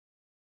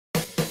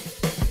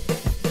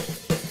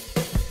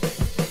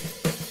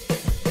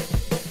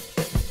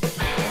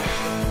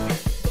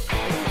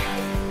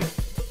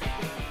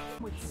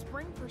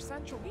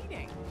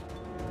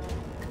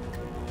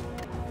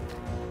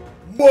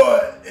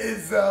What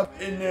is up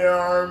in the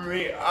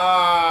army?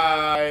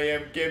 I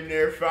am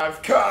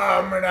Inator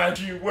coming at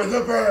you with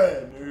a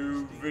brand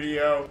new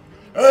video,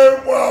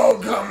 and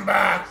welcome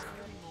back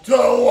to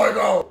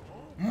LEGO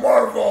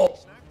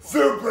Marvel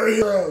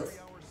Superheroes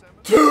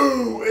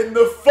 2 in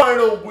the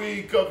final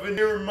week of the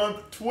year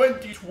month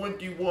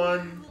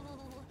 2021.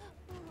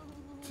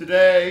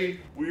 Today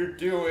we're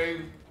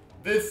doing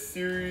this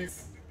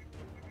series,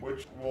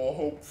 which will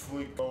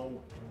hopefully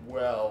go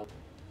well.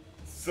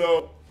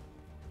 So,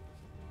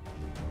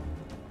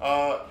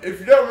 if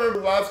you don't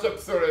remember last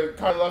episode, I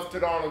kind of left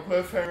it on a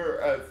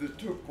cliffhanger as it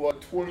took like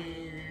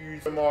 20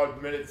 some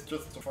odd minutes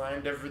just to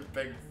find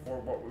everything for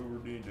what we were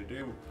needing to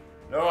do.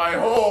 Now I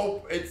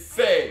hope it's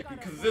safe,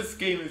 because this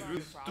game is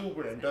really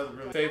stupid and doesn't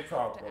really save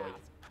properly.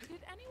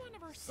 Did anyone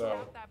ever see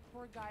out that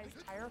poor guy's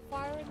tire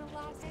fire in the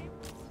last game?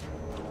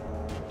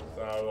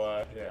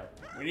 So, yeah.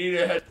 We need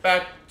to head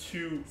back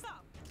to,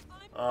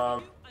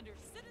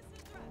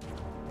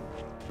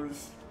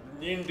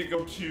 we need to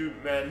go to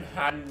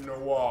Manhattan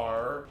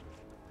Noir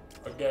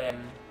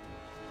again.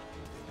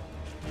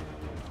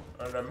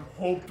 And I'm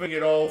hoping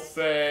it all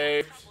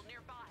saved.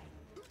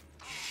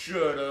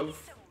 Should've.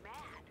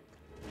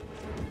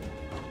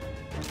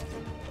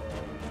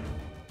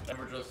 And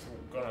we're just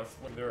gonna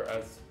swim there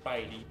as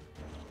Spidey.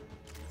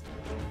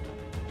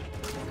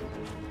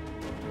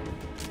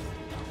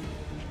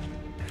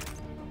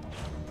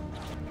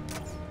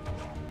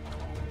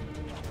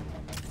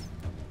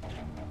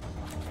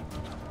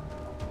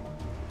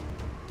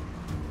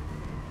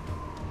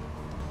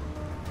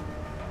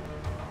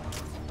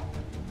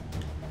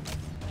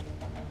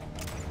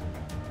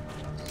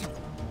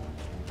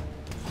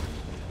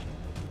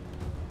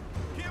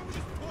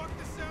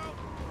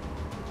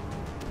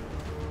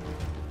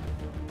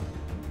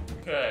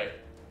 Okay,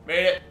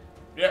 made it.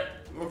 Yep,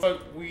 looks like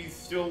we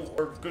still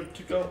are good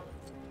to go.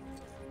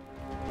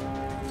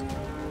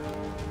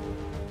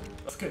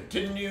 Let's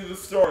continue the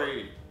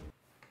story.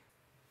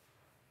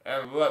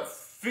 And let's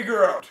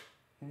figure out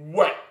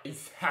what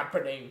is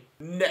happening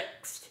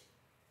next.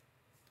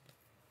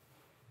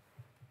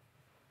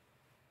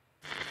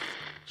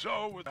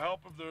 So, with the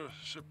help of the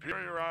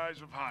superior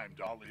eyes of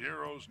Heimdall, the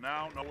heroes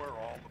now know where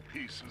all the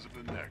pieces of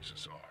the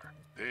Nexus are.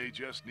 They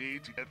just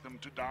need to get them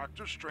to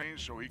Doctor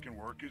Strange so he can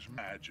work his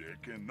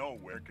magic and know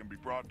where it can be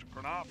brought to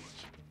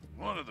Chronopolis.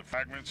 One of the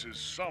fragments is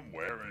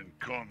somewhere in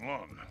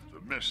Kunlun, the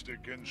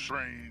mystic and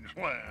strange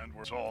land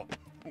where it's all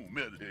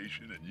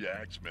meditation and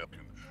yak's milk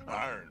and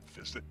Iron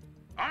Fist.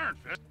 Iron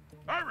Fist?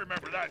 I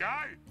remember that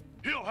guy!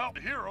 He'll help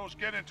the heroes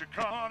get into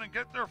Kunlun and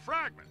get their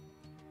fragment.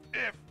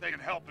 If they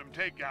can help him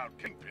take out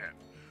Kingpin,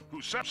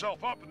 who set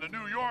himself up in the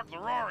New York the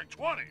Roaring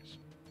Twenties.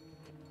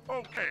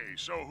 Okay,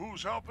 so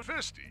who's helping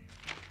Fisty?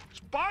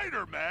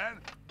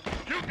 Spider-Man?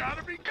 You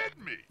gotta be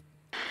kidding me!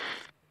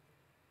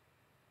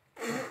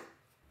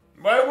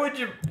 Why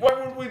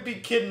would we be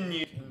kidding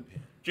you,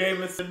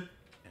 Jameson?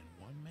 And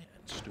one man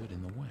stood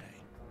in the way.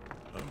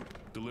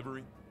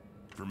 Delivery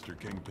for Mr.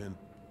 Kingpin.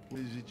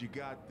 What is it you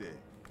got there?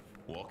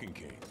 Walking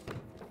cane.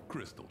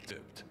 Crystal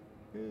tipped.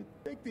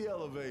 Take the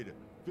elevator,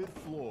 5th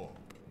floor,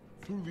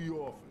 through the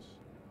office.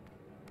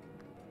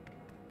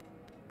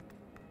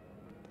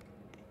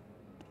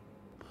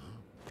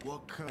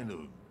 What kind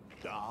of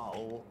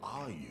doll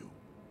are you?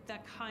 The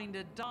kind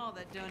of doll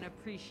that don't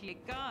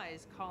appreciate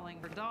guys calling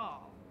her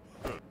doll.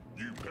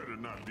 You better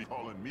not be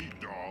calling me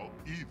doll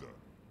either.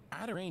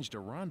 I'd arranged a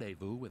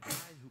rendezvous with a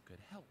guy who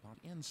could help on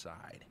the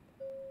inside.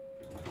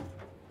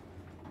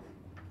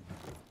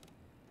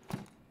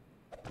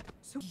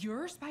 So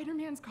you're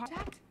Spider-Man's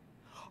contact?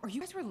 Are you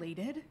guys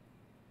related?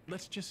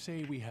 Let's just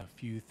say we have a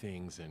few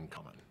things in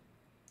common.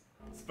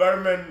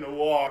 Spider-Man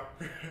Noir.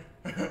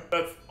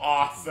 That's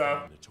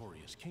awesome.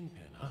 Notorious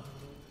Kingpin, huh?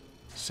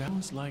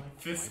 Sounds like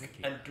Fisk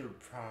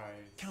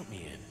Enterprise. Count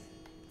me in.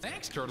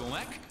 Thanks,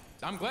 Turtleneck.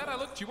 I'm glad I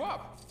looked you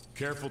up.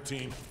 Careful,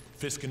 team.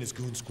 Fisk and his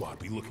goon squad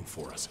be looking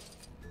for us.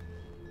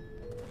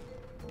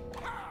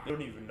 They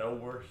don't even know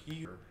we're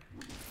here.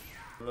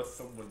 Unless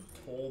someone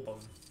told them.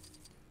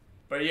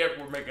 But yet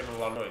we're making a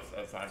lot of noise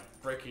as I'm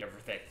breaking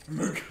everything.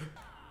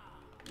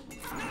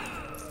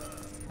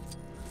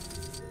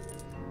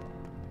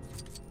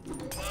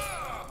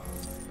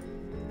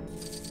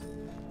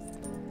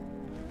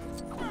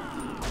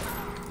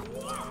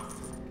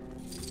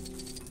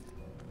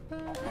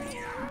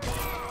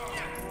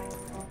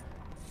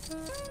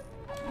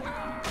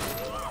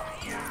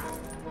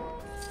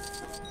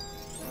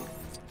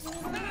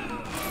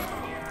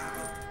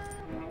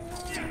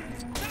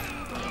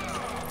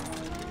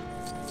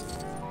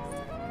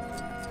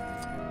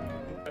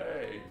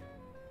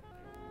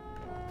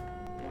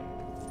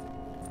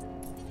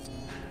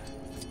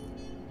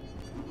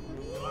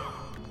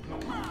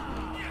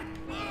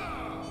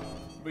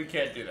 We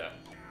can't do that.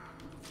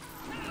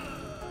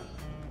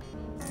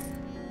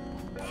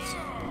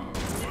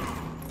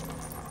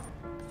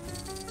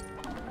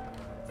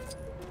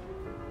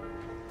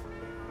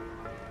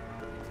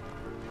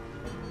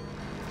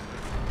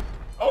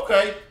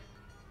 Okay.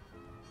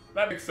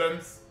 That makes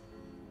sense.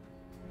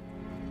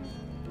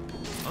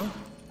 Huh?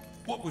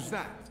 What was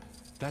that?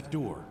 That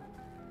door,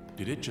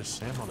 did it just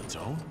slam on its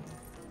own?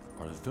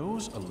 Are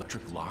those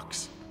electric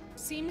locks?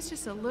 Seems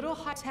just a little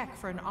high-tech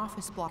for an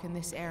office block in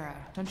this era,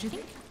 don't you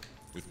think?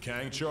 With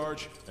Kang in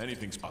charge,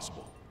 anything's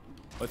possible.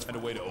 Let's find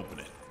a way to open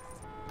it.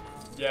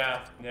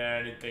 Yeah,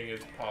 anything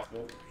is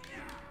possible.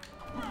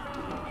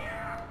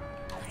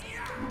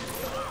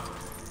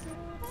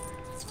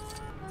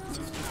 Let's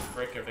just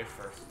break everything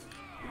first.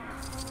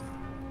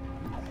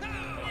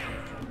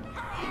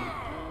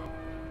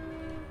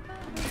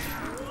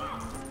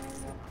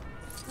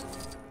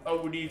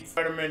 Oh, we need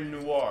Spider-Man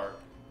Noir.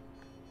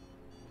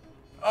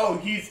 Oh,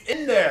 he's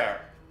in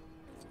there!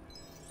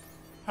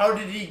 How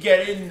did he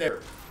get in there?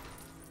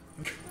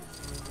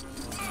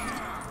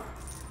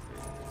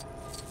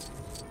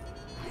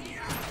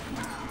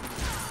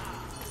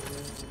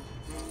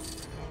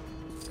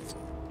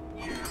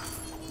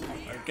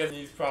 I guess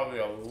he's probably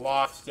a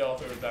lot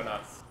stealthier than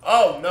us.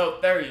 Oh, no,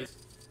 there he is.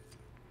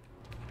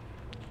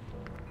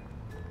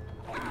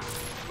 I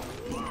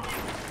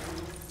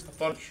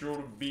thought short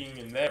of being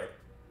in there.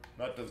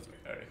 That doesn't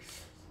make any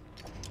sense.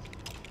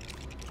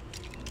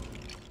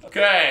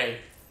 Okay.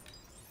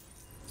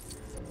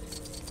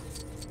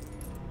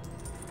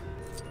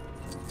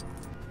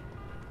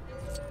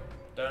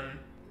 Done.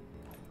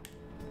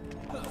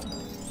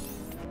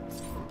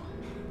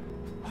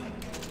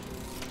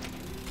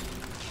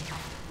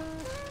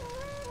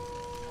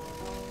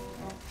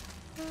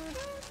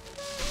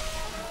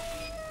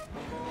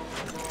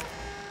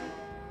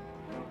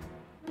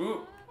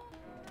 Ooh.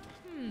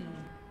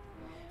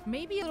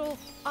 Maybe a little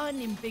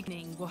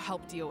unembiggening will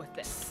help deal with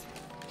this.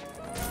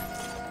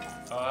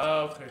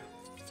 Okay.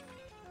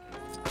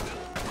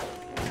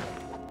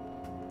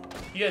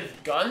 He has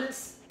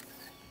guns?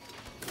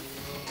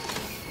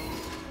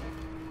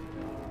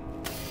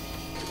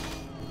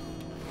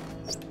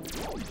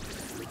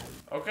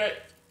 Okay.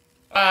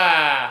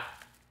 Ah!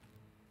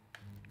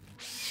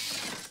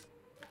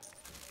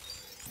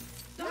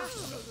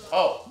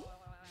 Oh.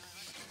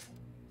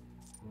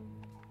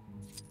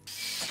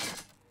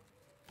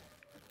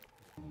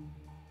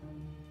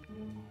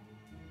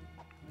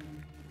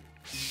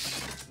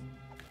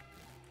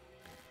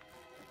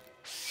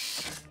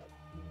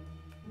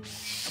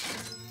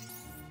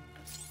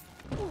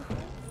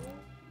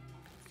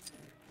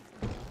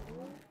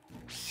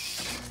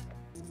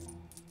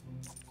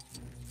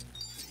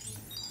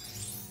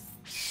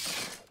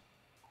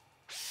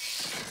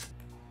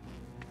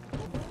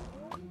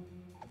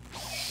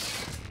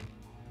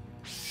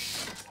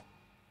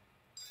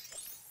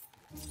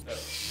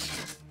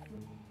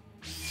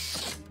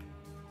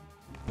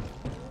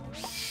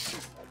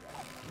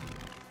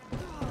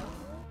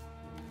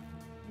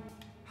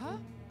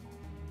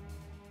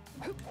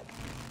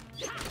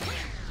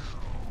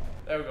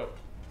 There we go.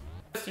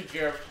 Let's take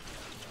care of.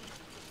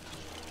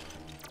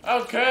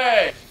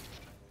 Okay.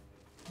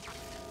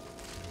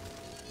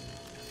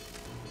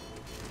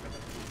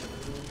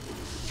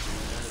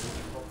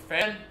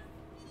 Fan.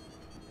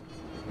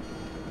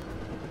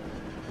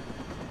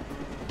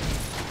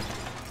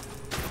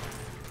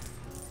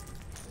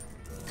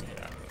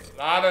 Yeah, a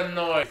lot of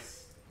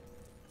noise.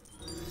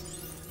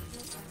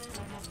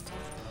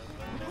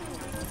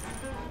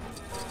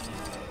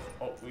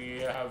 Oh,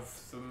 we have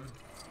some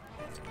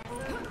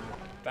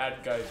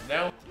bad guys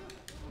now.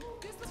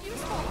 This is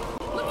useful.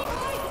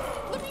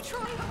 Let me try.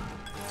 Let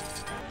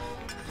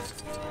me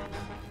try.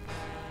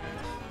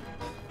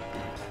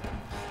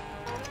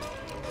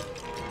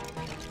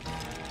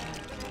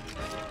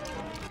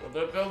 Build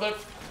it, build it.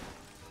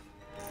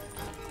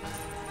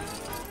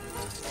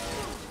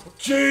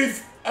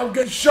 Jeez, I'm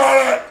getting shot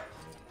at.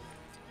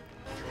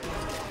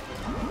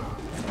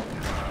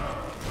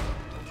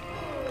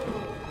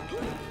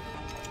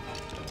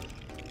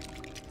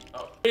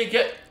 Oh, did he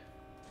get?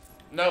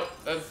 Nope,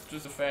 that's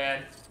just a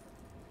fan.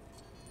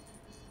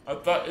 I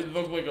thought it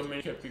looked like a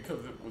mini kit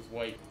because it was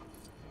white.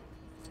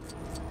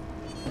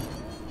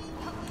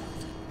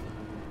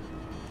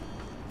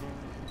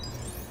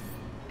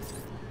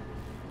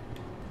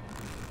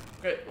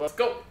 Okay, let's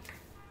go.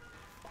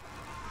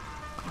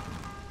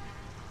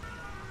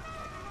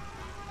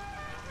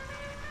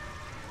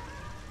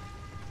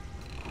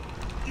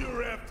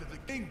 You're after the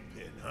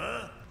Kingpin,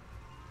 huh?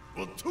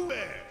 Well, too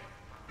bad.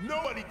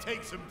 Nobody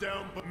takes him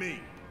down but me.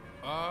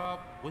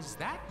 Was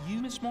that you,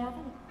 Miss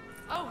Marvel?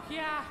 Oh,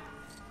 yeah.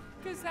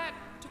 Because that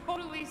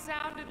totally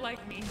sounded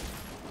like me.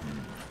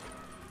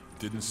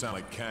 Didn't sound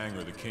like Kang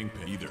or the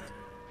Kingpin either.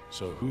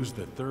 So who's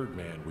the third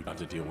man we got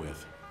to deal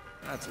with?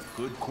 That's a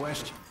good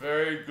question.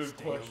 Very good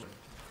question.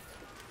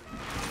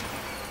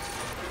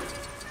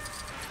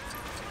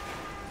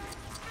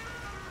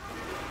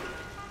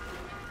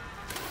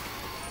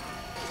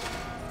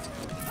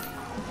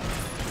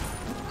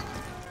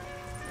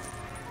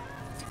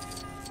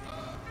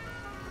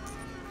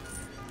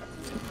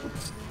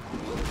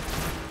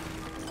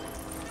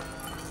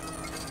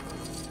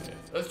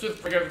 Let's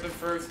just bring everything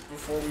first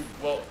before we,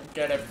 well,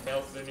 get everything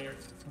else in here.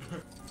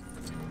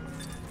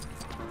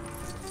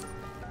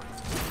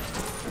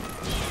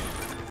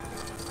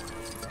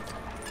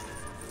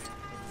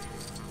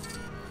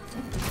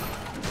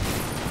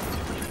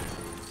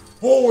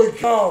 Holy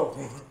cow!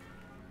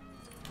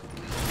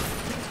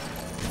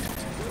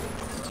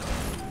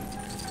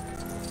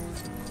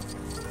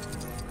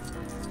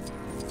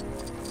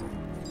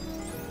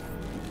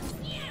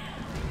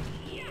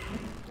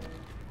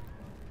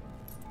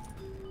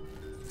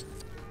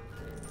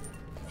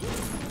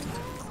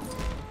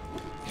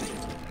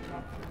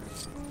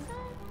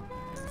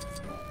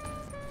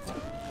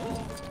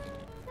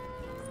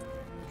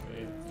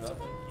 Okay,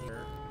 nothing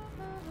here.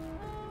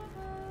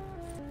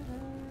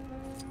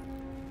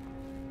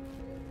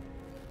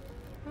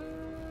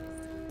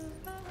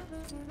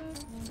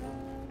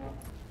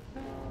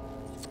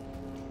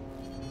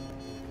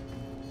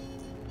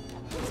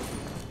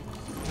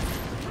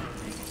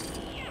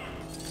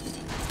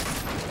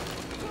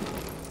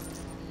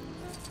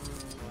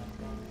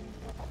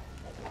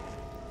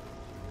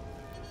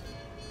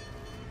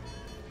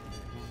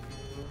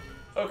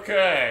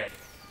 Okay,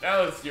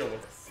 now let's deal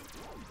with this.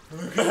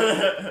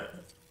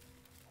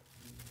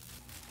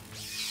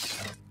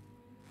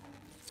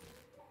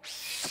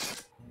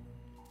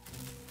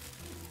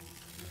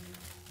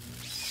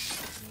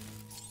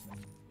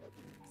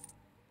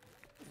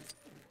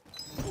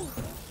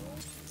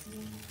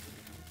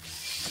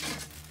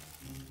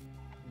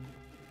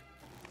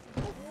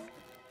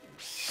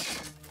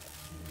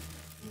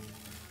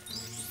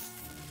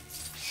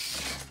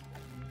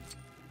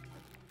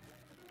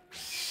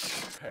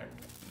 Okay,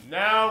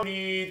 now we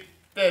need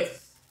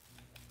this.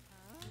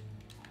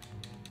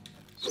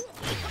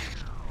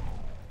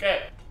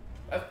 Okay,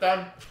 that's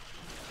done.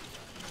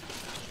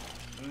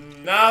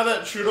 Now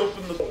that should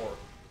open the door.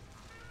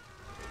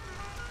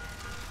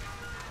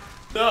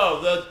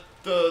 No,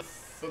 the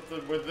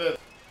something with this.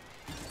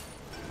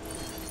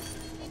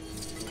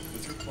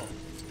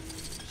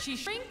 She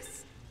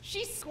shrinks,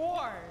 she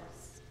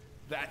scores.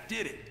 That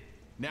did it.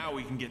 Now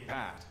we can get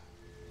past.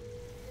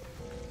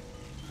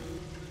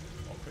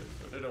 Okay,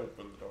 so it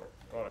opened the door.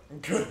 Got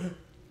it. Good.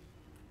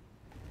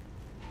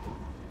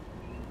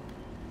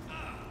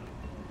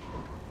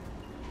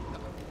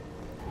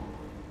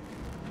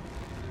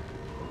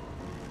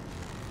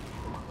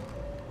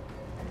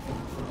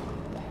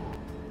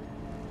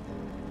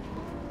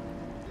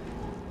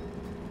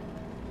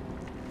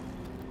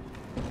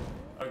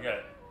 Okay.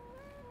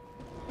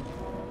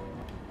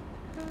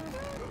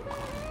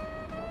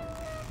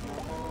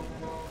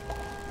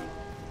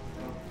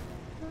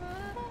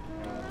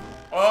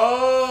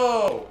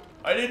 Oh!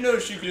 I didn't know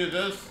she could do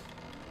this.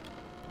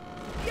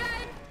 Yay!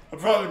 I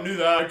probably knew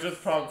that, I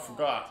just probably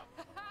forgot.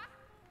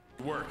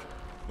 Good work.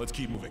 Let's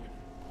keep moving.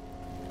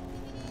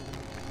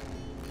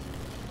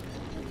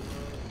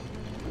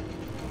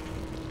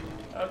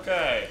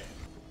 Okay.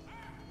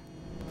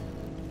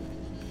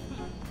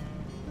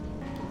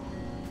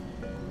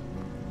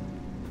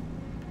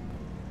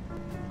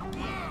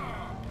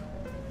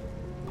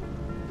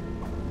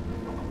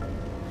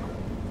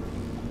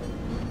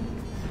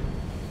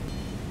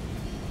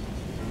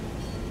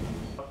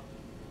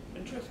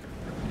 Interesting.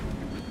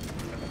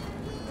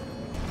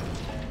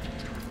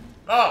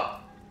 Oh!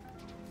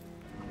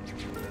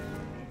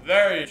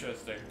 Very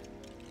interesting.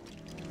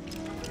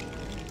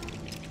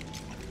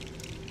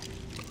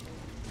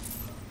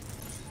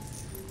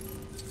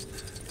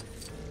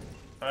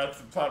 That's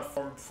the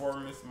platform for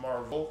Miss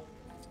Marvel.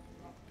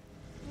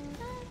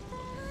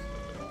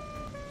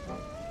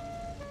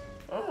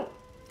 Oh,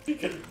 she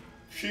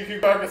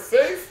can back a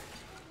safe?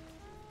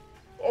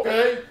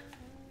 Okay.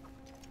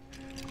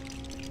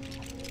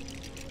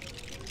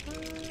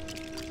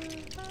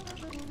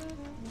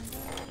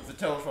 It's a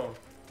telephone.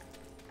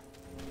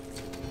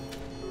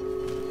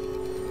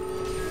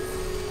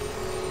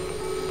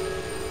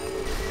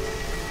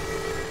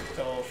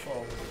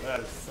 Telephone.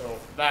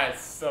 That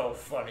is so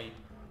funny.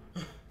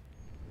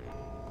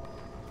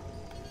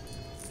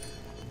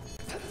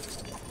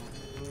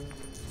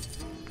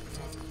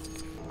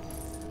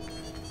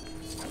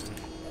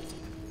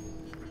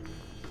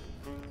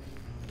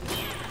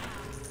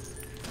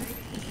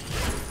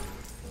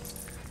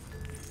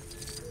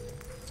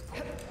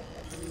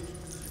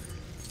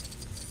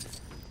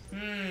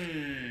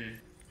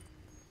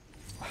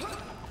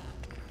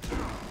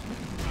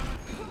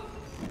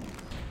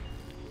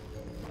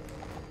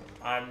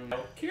 I'm now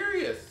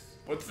curious.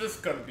 What's this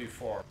gonna be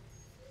for?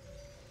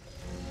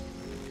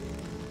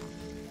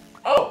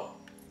 Oh!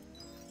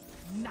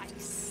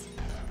 Nice.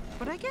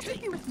 But I guess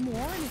it'd be worth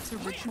more in its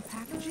original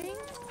packaging.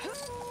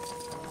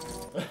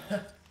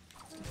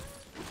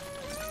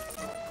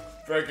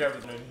 Break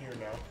everything in here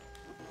now.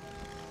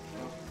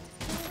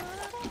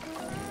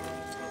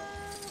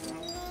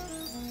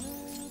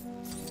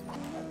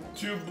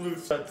 Two blue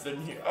studs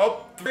in here.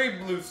 Oh, 3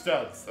 blue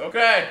studs.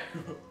 Okay.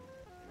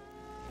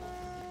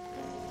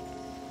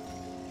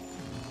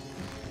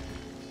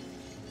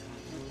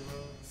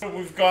 So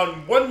we've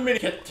gone 1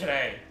 minute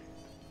today.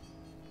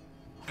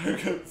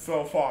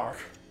 So far.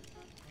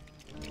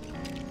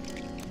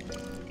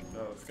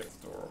 Now let's get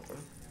the door open.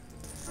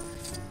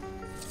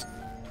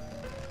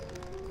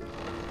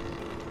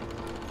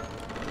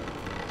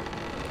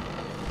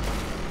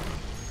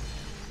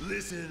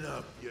 Listen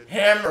up, you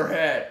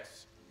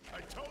Hammerheads. I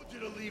told you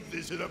to leave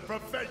this to the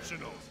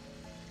professionals.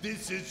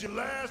 This is your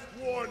last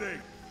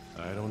warning.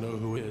 I don't know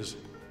who is,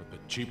 but the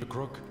cheaper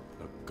crook,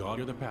 the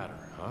gaudier the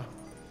patter, huh?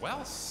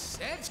 Well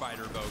said,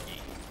 Spider Bogey.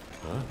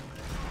 Huh?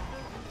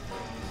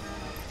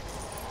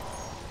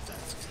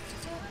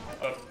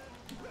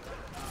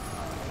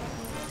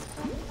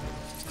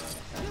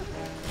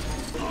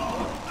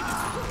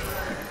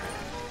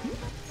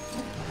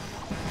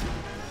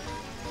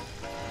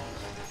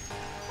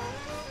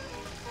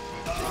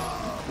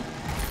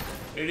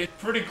 It is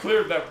pretty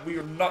clear that we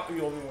are not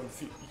the only ones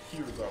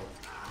here, though.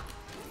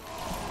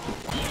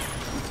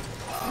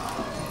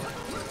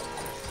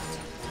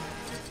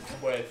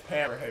 With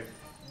Hammerhead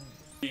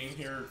being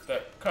here,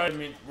 that kind of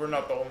means we're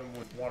not the only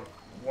ones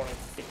want to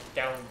take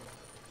down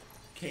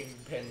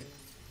Kingpin.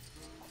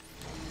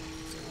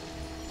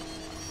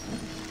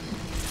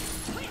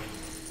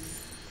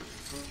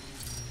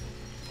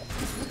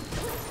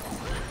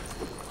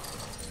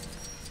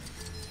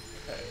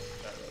 Okay,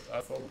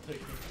 that's all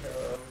taken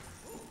care of.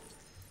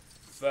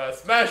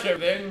 Smash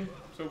everything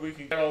so we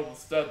can get all the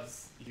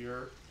studs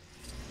here.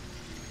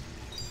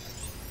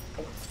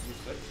 Oh, blue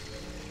stick.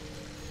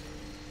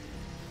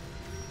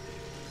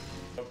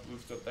 Oh, blue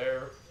stuff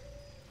there.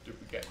 Did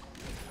we get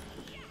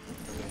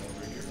everything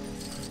over here?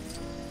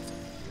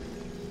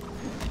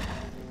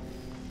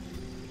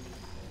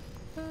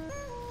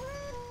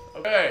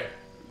 Okay,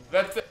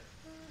 that's it.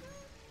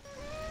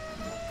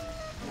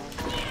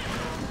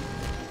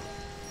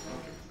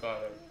 Got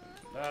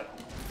that.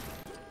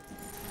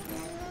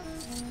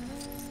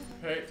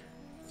 Okay.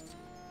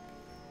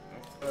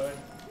 That's good.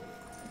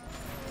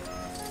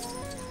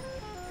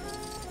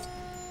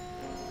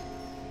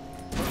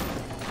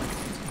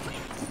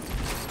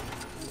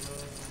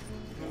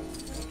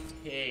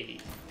 Okay.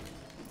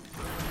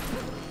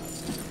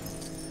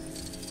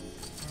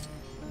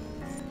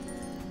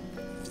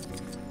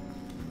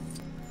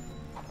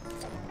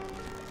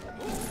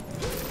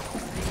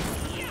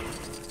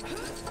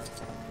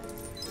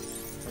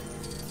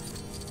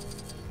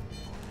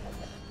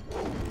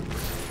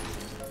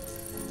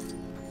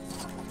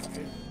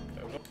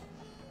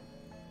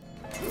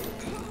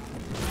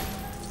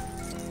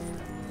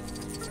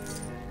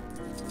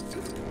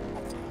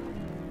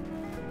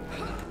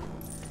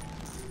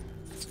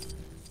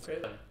 Okay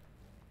then.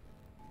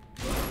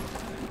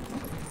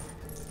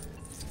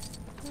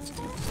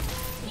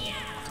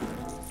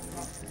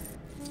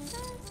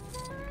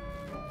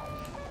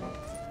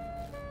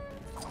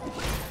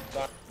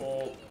 Black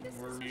Bolt,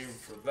 we're new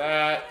for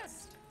that.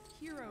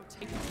 Hero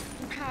takes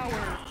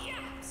power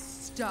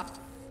stuff.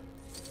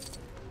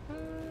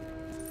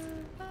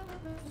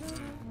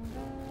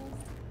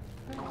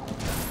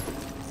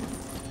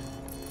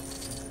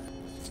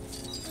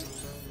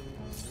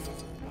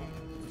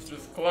 Let's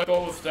just collect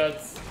all the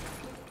stats.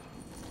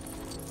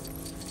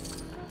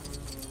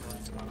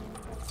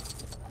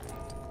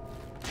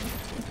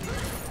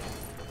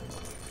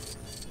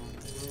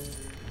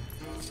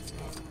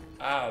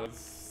 There's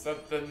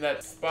something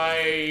that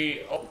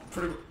spy.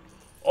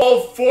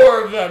 All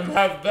four of them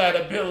have that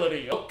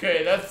ability.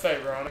 Okay, that's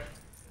ironic.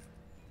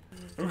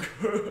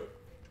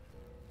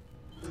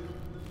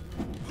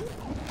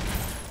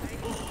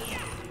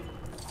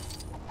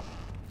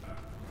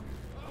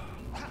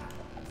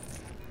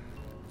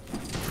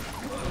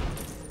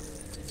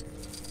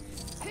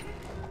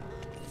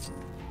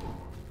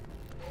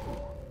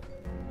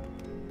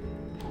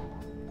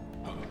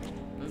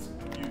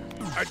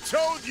 I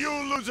told you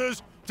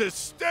losers to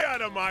stay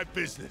out of my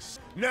business.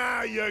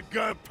 Now you're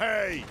gonna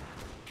pay.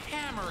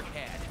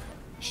 Hammerhead.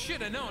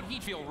 Should have known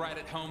he'd feel right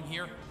at home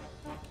here.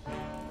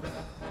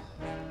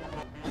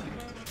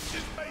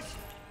 This place,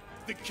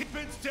 the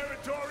Kingpin's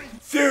territory.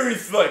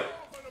 Seriously.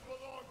 Gonna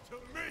belong to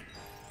me.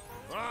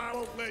 I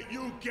won't let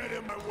you get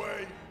in my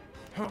way.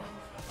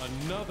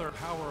 Another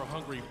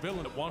power-hungry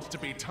villain that wants to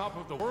be top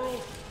of the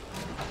world?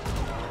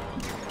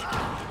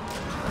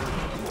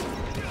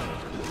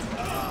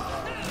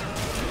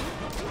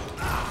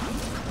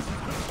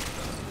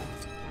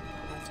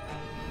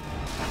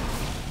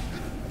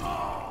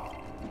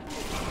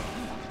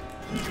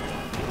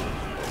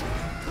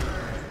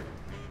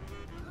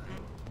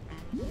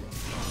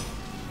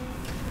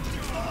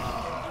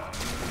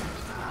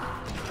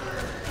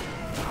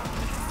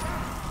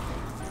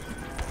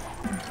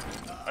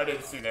 I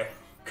didn't see that.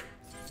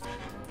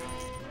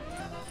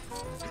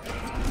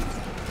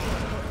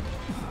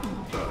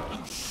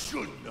 You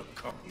shouldn't have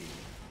come here.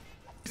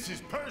 This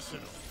is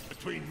personal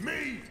between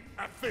me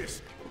and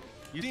Fisk.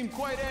 You seem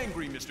quite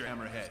angry, Mr.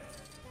 Hammerhead.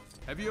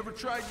 Have you ever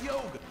tried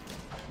yoga?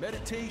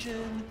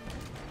 Meditation?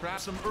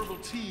 Perhaps some herbal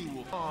tea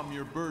will calm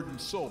your burdened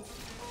soul.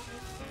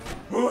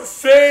 Who's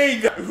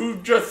saying that?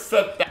 Who just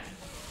said that?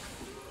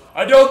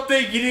 I don't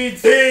think he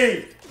needs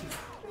tea!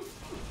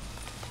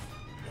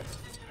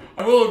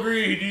 I will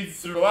agree he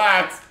needs to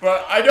relax,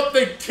 but I don't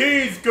think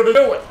tea's gonna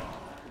do it!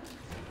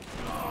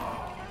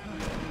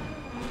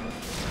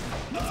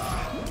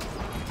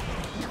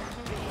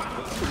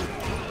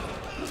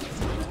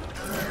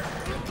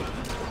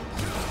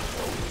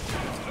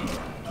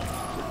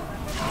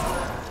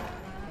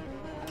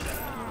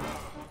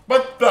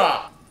 What the?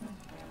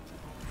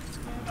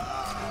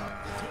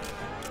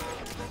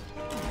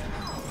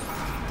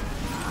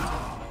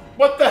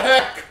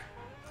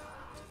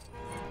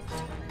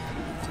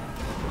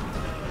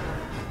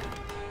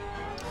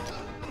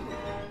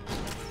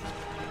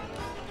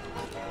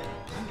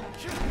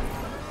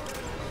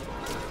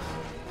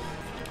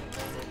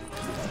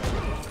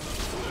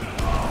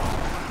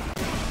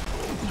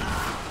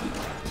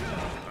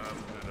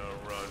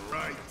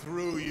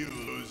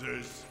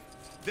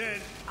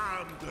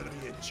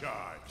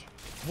 charge.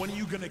 When are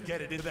you gonna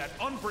get it into that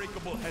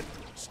unbreakable head?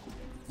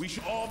 We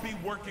should all be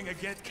working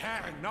against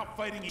Kang, not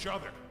fighting each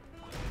other.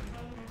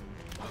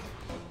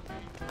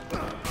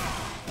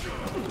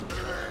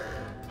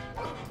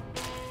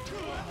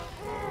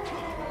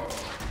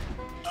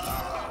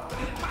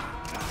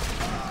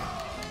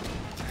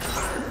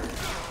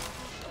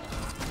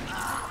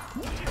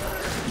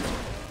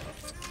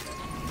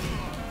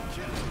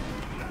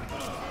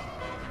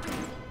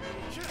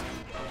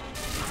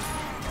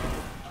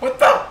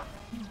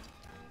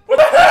 What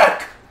the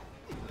heck?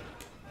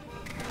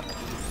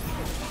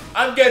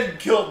 I'm getting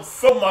killed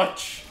so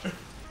much.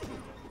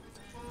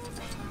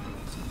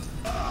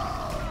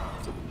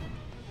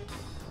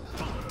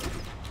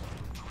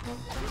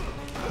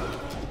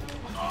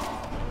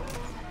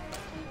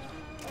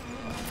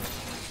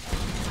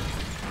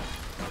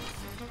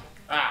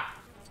 Ah.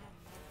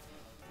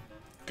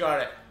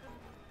 Got it.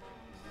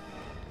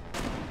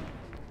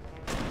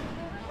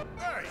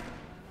 Hey,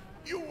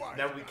 you are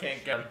Now we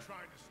can't get him.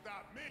 trying to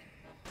stop me.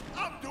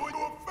 I'm doing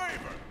you a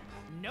favor.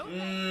 No.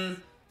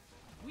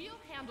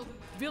 We'll handle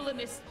the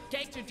villainous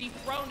gangster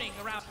dethroning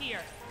around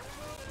here.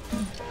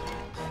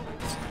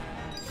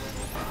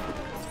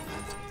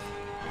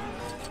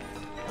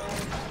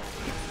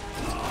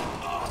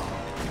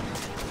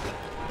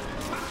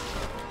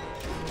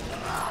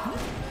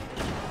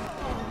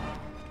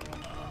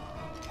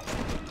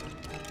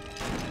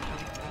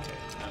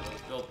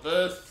 Build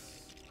this.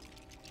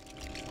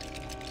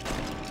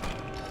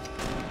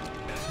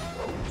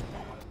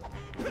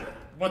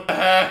 What the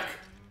heck?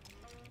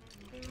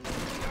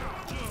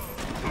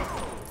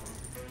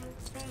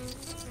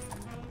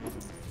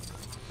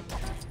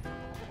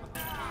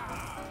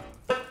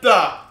 What the?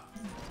 I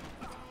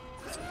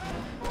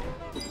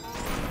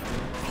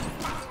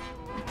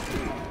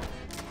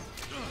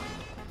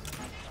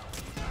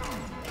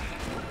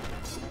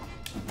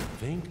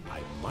think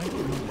I might know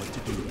what to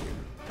do here.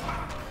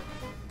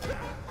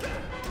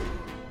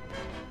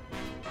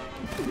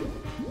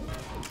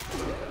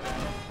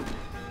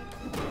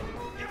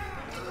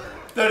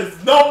 That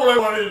is not what I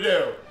wanted to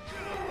do.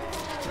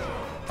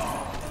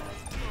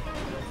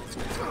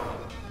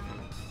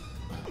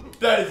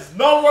 That is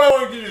not what I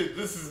wanted to do.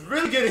 This is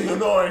really getting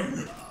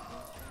annoying.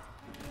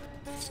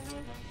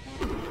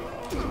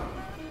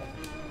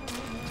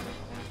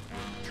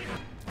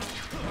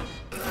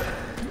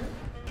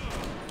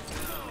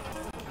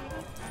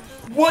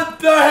 What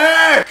the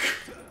heck?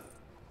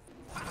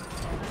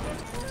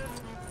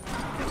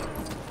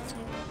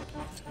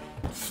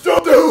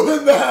 Stop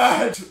doing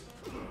that!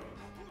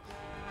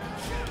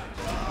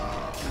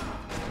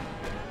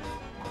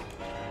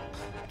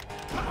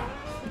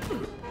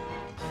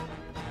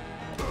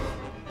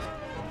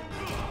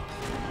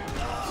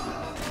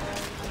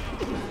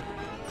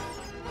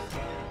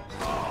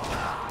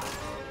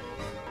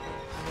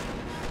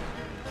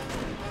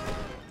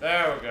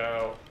 There we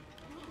go.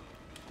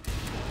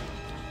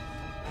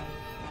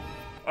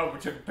 Oh, we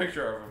took a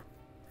picture of him.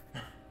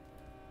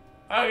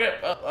 Okay,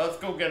 well, let's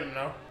go get him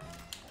now.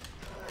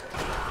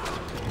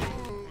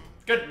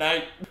 Good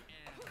night.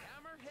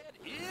 Hammerhead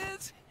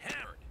is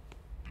hammered.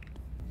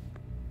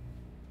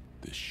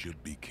 This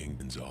should be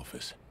Kingpin's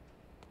office.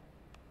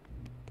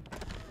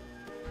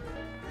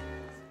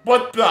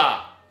 What the?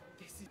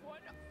 This is one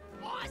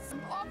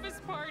awesome office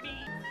party.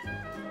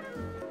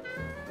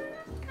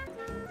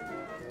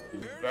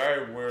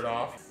 Very weird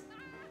off.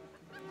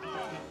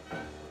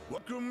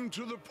 Welcome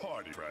to the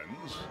party,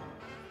 friends.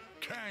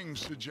 Kang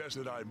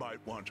suggested I might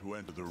want to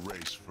enter the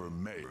race for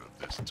mayor of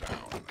this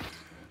town.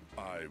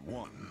 I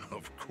won,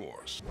 of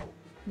course.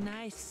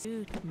 Nice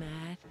suit,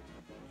 Matt.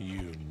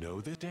 You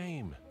know the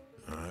dame.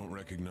 I don't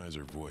recognize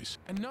her voice.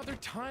 Another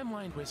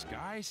timeline twist,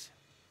 guys.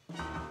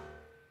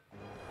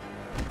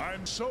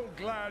 I'm so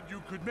glad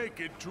you could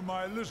make it to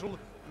my little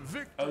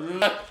victory.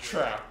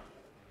 Electra.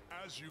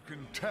 As you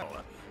can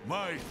tell,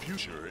 my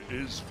future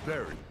is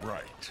very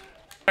bright.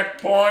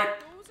 Checkpoint.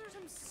 Those are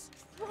some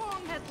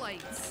strong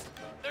headlights.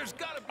 There's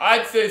gotta be.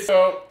 I'd say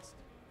so.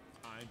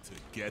 Time to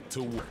get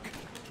to work.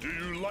 Do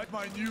you like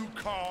my new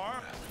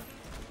car?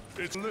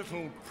 It's a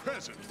little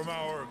present from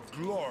our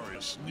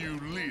glorious new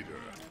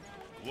leader.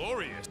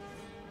 Glorious.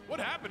 What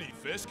happened to you,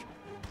 Fisk?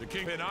 The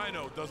Kingpin I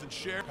know doesn't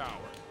share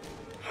power.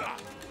 Ha!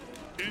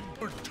 In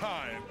good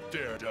time,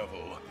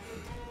 Daredevil.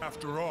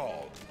 After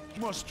all,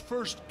 you must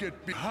first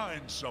get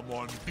behind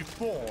someone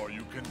before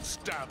you can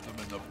stab them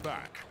in the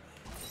back.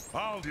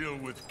 I'll deal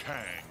with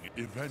Kang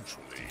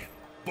eventually,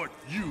 but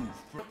you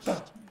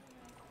first.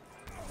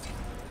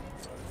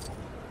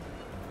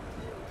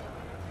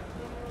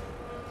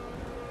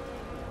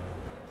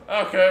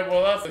 Okay,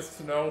 well that's nice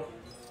to know.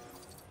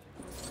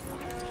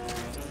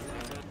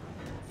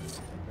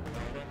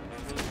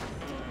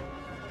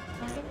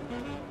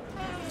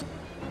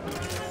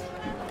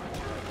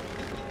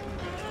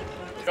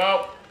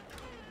 Go.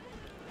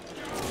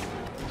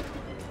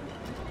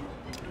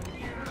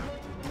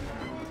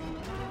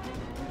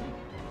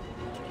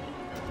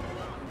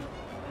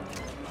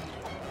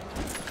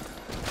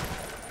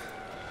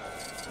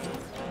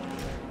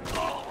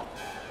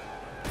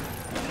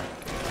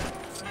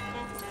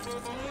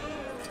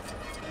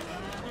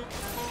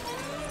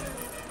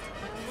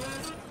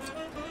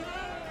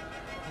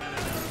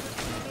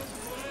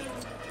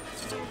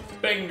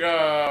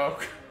 Bingo!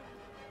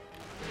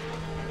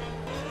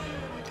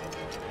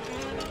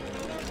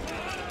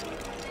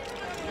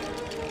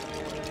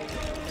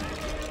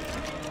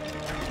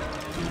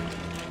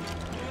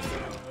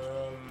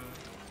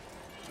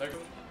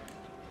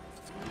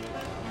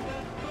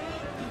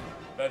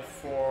 Bed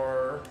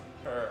for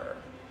her.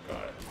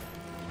 Got it.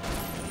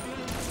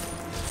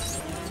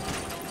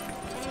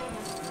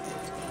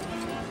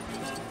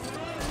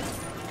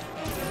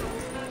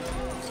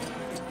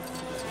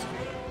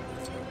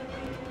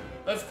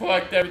 Let's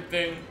collect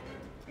everything.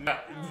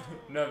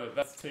 No,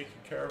 that's taken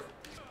care of.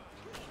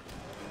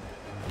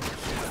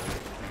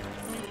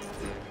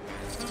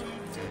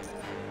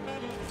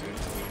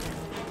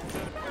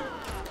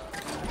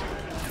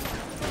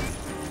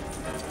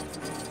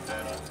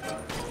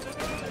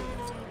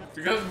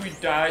 Because we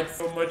died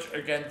so much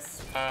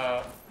against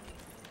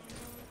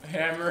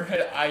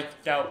Hammerhead, I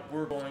doubt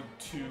we're going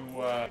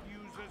to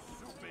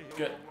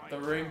get the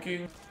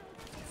ranking.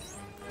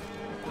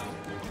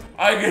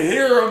 I can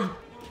hear him!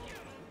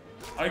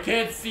 I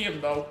can't see him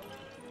though.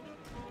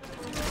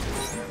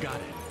 Got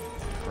it.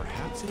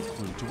 Perhaps it's a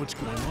clue to what's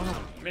going on.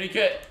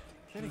 Minikit!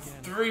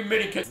 3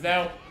 minikits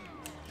now.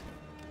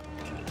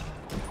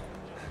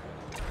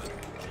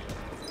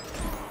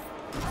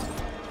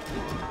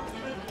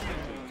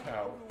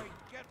 Cow.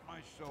 Get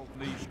myself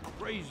these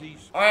crazy.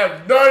 I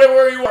have no idea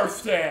where you are,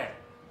 Stan!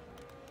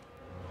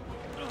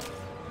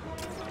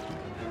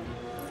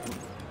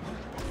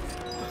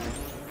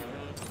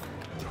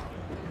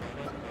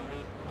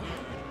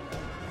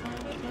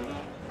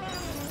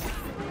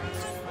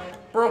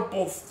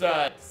 Purple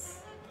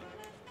studs.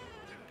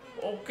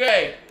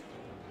 Okay.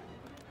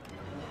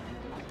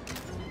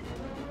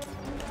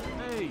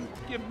 Hey,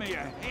 give me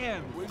a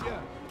hand, will ya?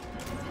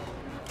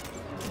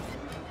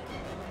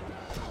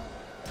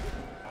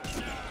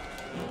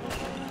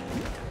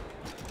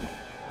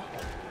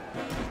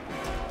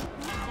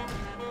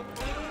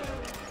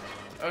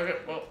 Okay,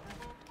 well.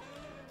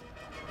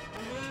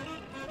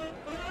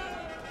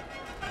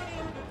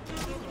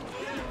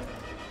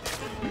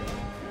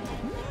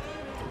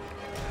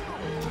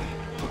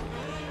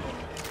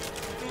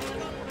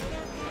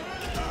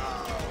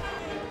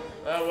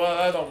 Well,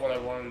 that's not what I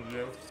wanted to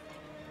do.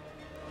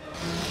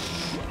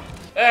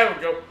 There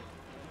we go.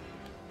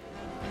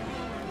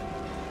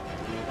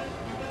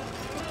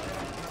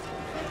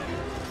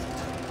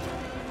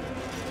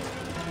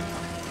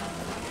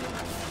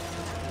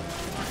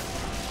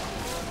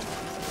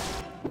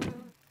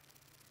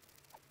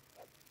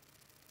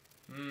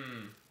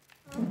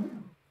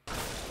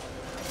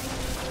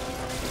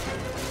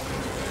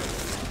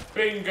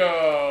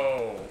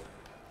 Bingo!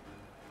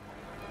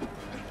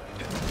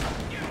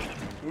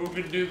 Who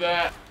can do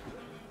that?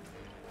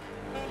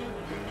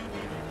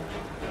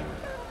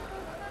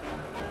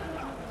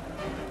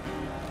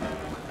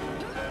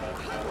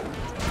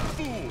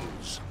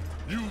 Fools!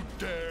 You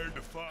dare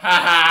defy?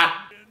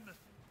 Haha!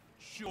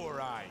 Sure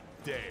I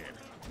dare.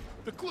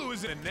 The clue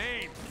is in the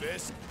name,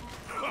 Fisk.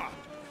 Ha!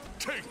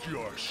 Take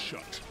your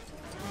shot.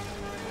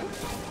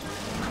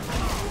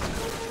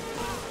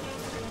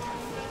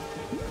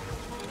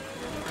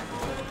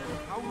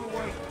 How do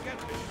I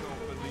get myself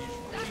in these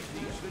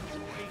crazy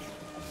situations?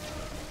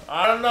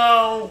 I don't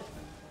know.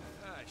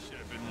 I should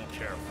have been more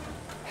careful.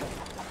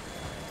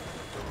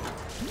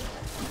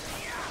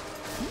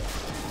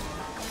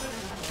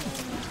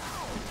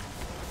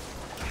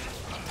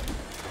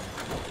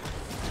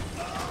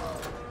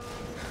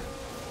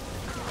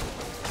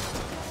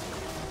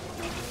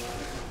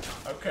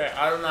 Okay,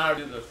 I don't know how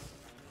to do this.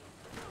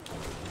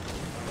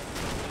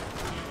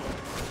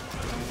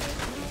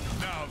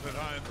 Now that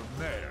I'm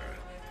the mayor,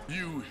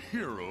 you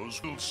heroes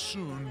will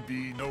soon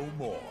be no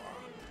more.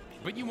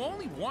 But you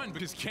only won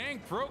because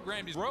Kang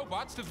programmed his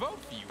robots to vote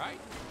for you, right?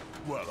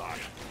 Well, I'll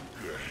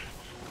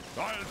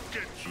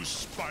get you,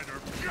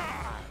 Spider.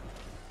 Gah!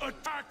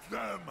 Attack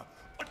them!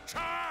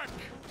 Attack!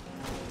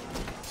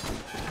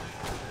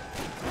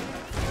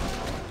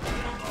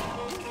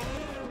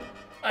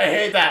 I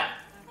hate that.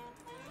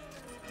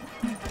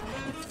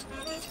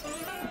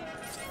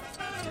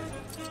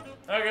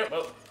 Okay,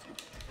 well.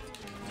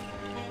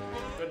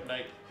 Good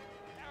night.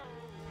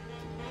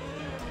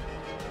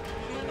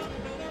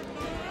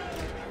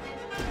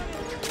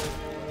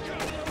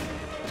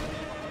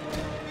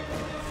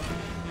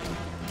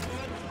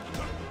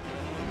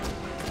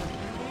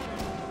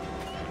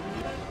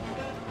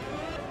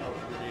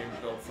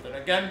 Then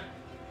again.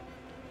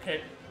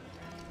 Okay.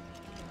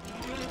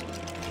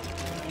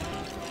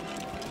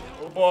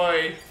 Oh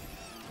boy.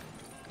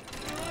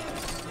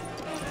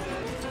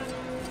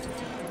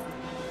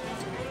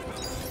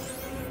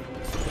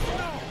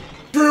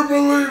 True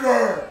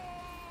believer!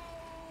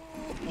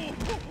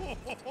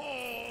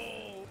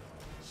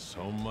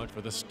 So much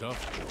for the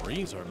stuff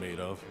dreams are made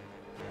of.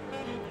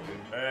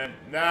 And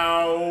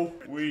now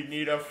we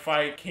need to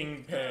fight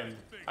Kingpin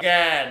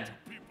again.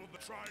 People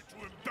that try to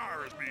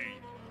embarrass me.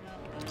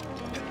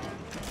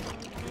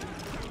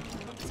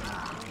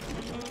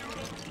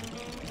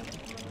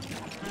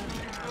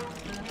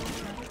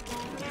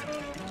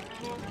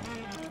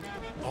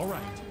 All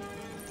right,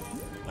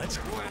 let's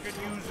I could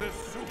use a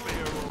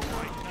superhero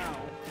right now.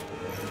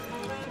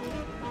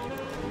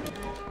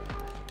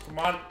 Come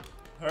on,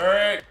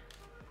 hurry!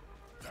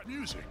 That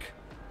music.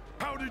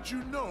 How did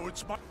you know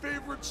it's my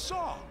favorite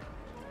song?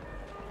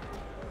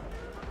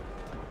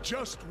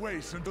 Just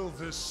wait until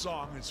this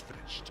song is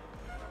finished.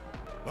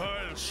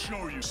 I'll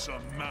show you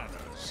some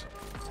manners.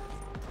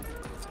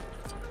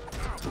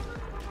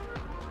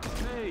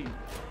 Hey!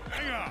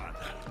 Hang on!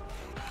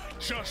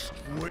 Just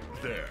wait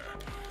there.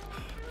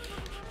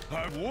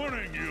 I'm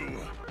warning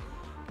you.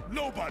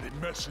 Nobody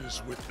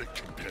messes with the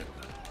Kingpin.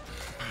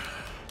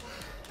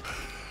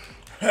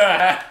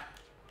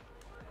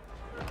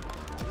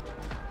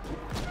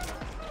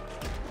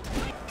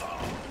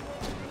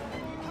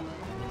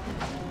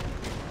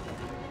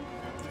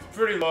 It's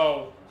pretty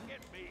low.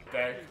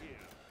 Okay.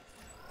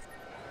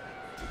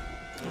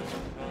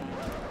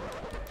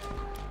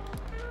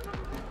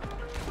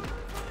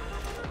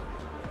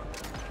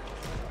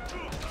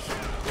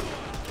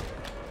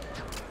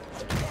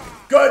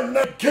 Good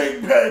night,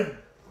 Kingpin!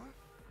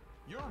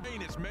 Your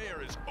reign as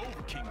mayor is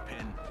over,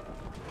 Kingpin.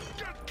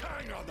 Get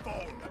Kang on the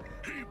phone!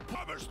 He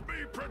promised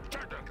me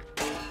protection!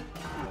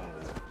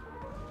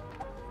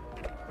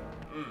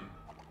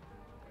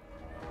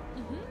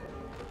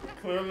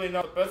 Clearly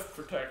not the best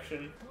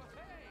protection.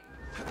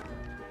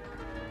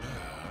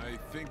 I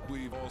think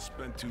we've all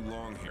spent too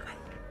long here.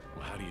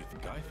 Well, how do you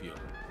think I feel?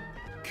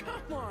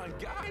 Come on,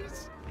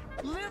 guys!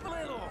 Live a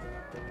little!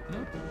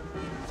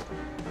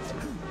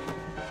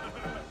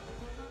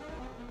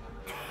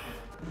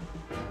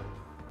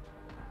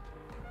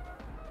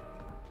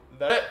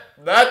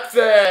 That's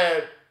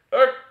it!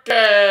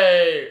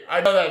 Okay!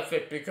 I know that's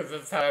it because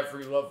that's how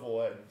every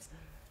level ends.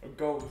 It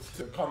goes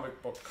to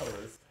comic book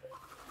colors.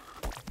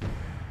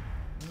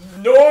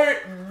 Noir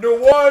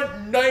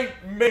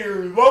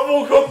Nightmare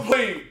level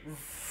complete!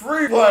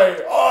 Free play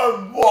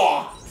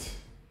unlocked!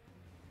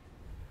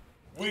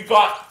 We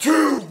got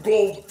 2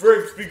 gold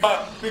bricks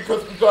because we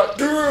got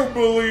 2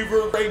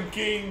 believer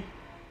ranking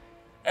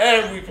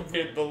and we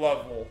completed the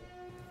level.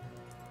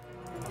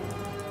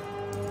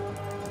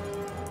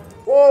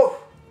 Whoa!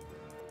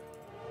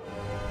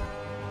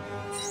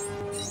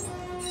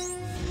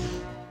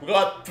 We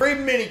got 3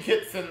 mini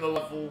kits in the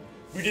level.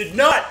 We did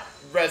not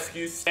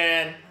rescue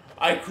Stan.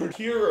 I could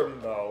hear him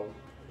though.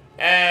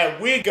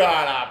 And we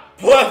got a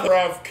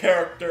plethora of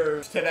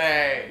characters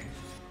today.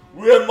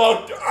 We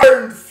unlocked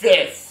Iron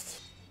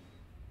Fist.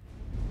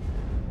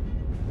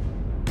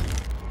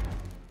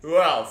 Who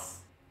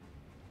else?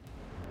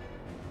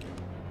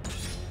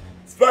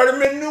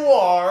 Spider-Man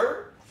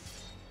Noir.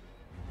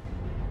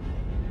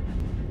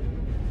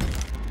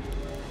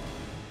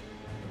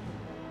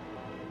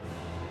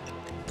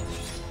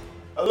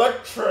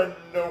 Electra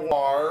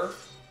Noir.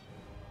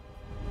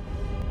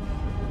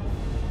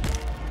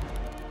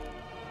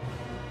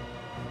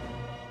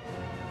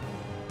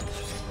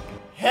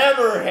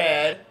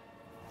 Hammerhead.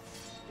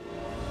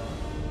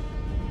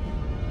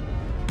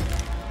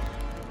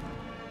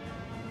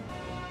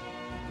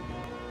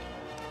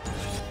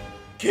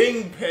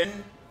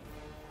 Kingpin.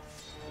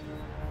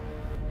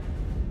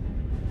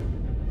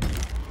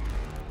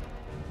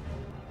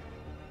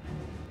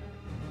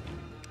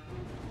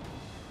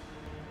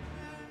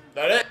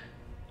 That it?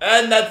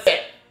 And that's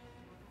it.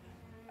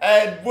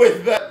 And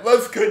with that,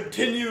 let's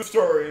continue the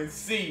story and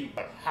see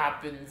what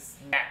happens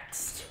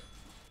next.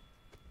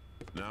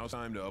 Now it's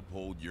time to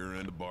uphold your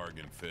end of the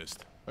bargain,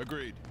 Fist.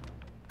 Agreed.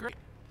 Great.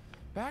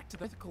 Back to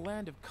the mythical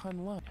land of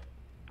Kunlun.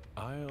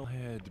 I'll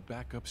head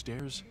back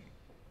upstairs.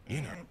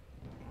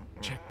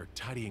 Check for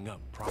tidying up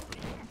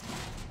properly.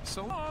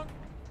 So long.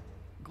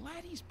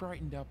 Glad he's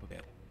brightened up a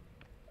bit.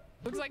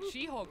 Looks like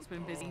She-Hulk's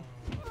been busy.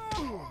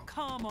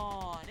 Come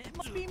on, it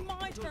must be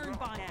my turn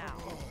by now.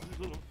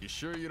 You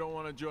sure you don't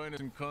want to join us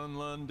in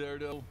Kunlun,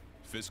 Daredevil?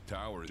 Fisk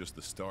Tower is just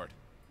the start.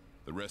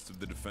 The rest of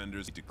the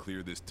defenders need to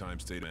clear this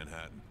time-state of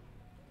Manhattan.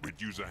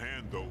 We'd use a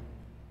hand, though.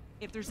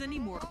 If there's any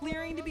more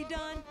clearing to be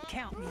done,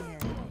 count me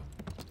in.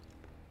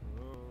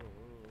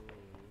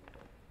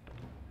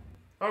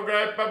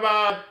 Okay,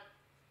 bye-bye.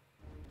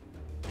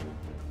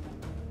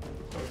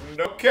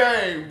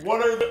 Okay,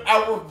 what are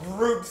our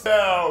groups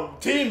now?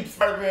 Team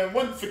Spider-Man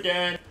once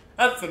again.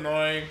 That's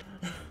annoying.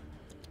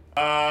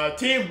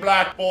 Team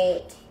Black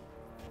Bolt.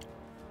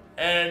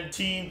 And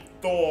Team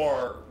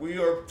Thor. We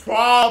are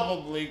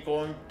probably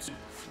going to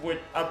switch.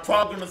 I'm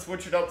probably going to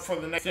switch it up for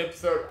the next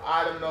episode.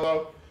 I don't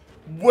know.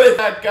 With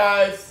that,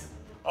 guys,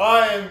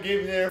 I am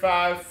giving it a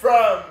 5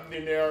 from the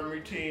Inator Army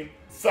team.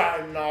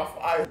 Signing off.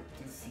 I hope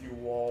to see you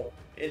all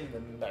in the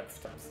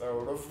next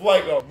episode of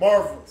LEGO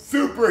Marvel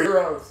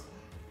Superheroes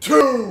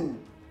 2.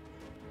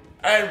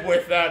 And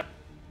with that,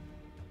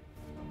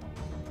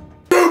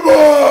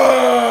 goodbye!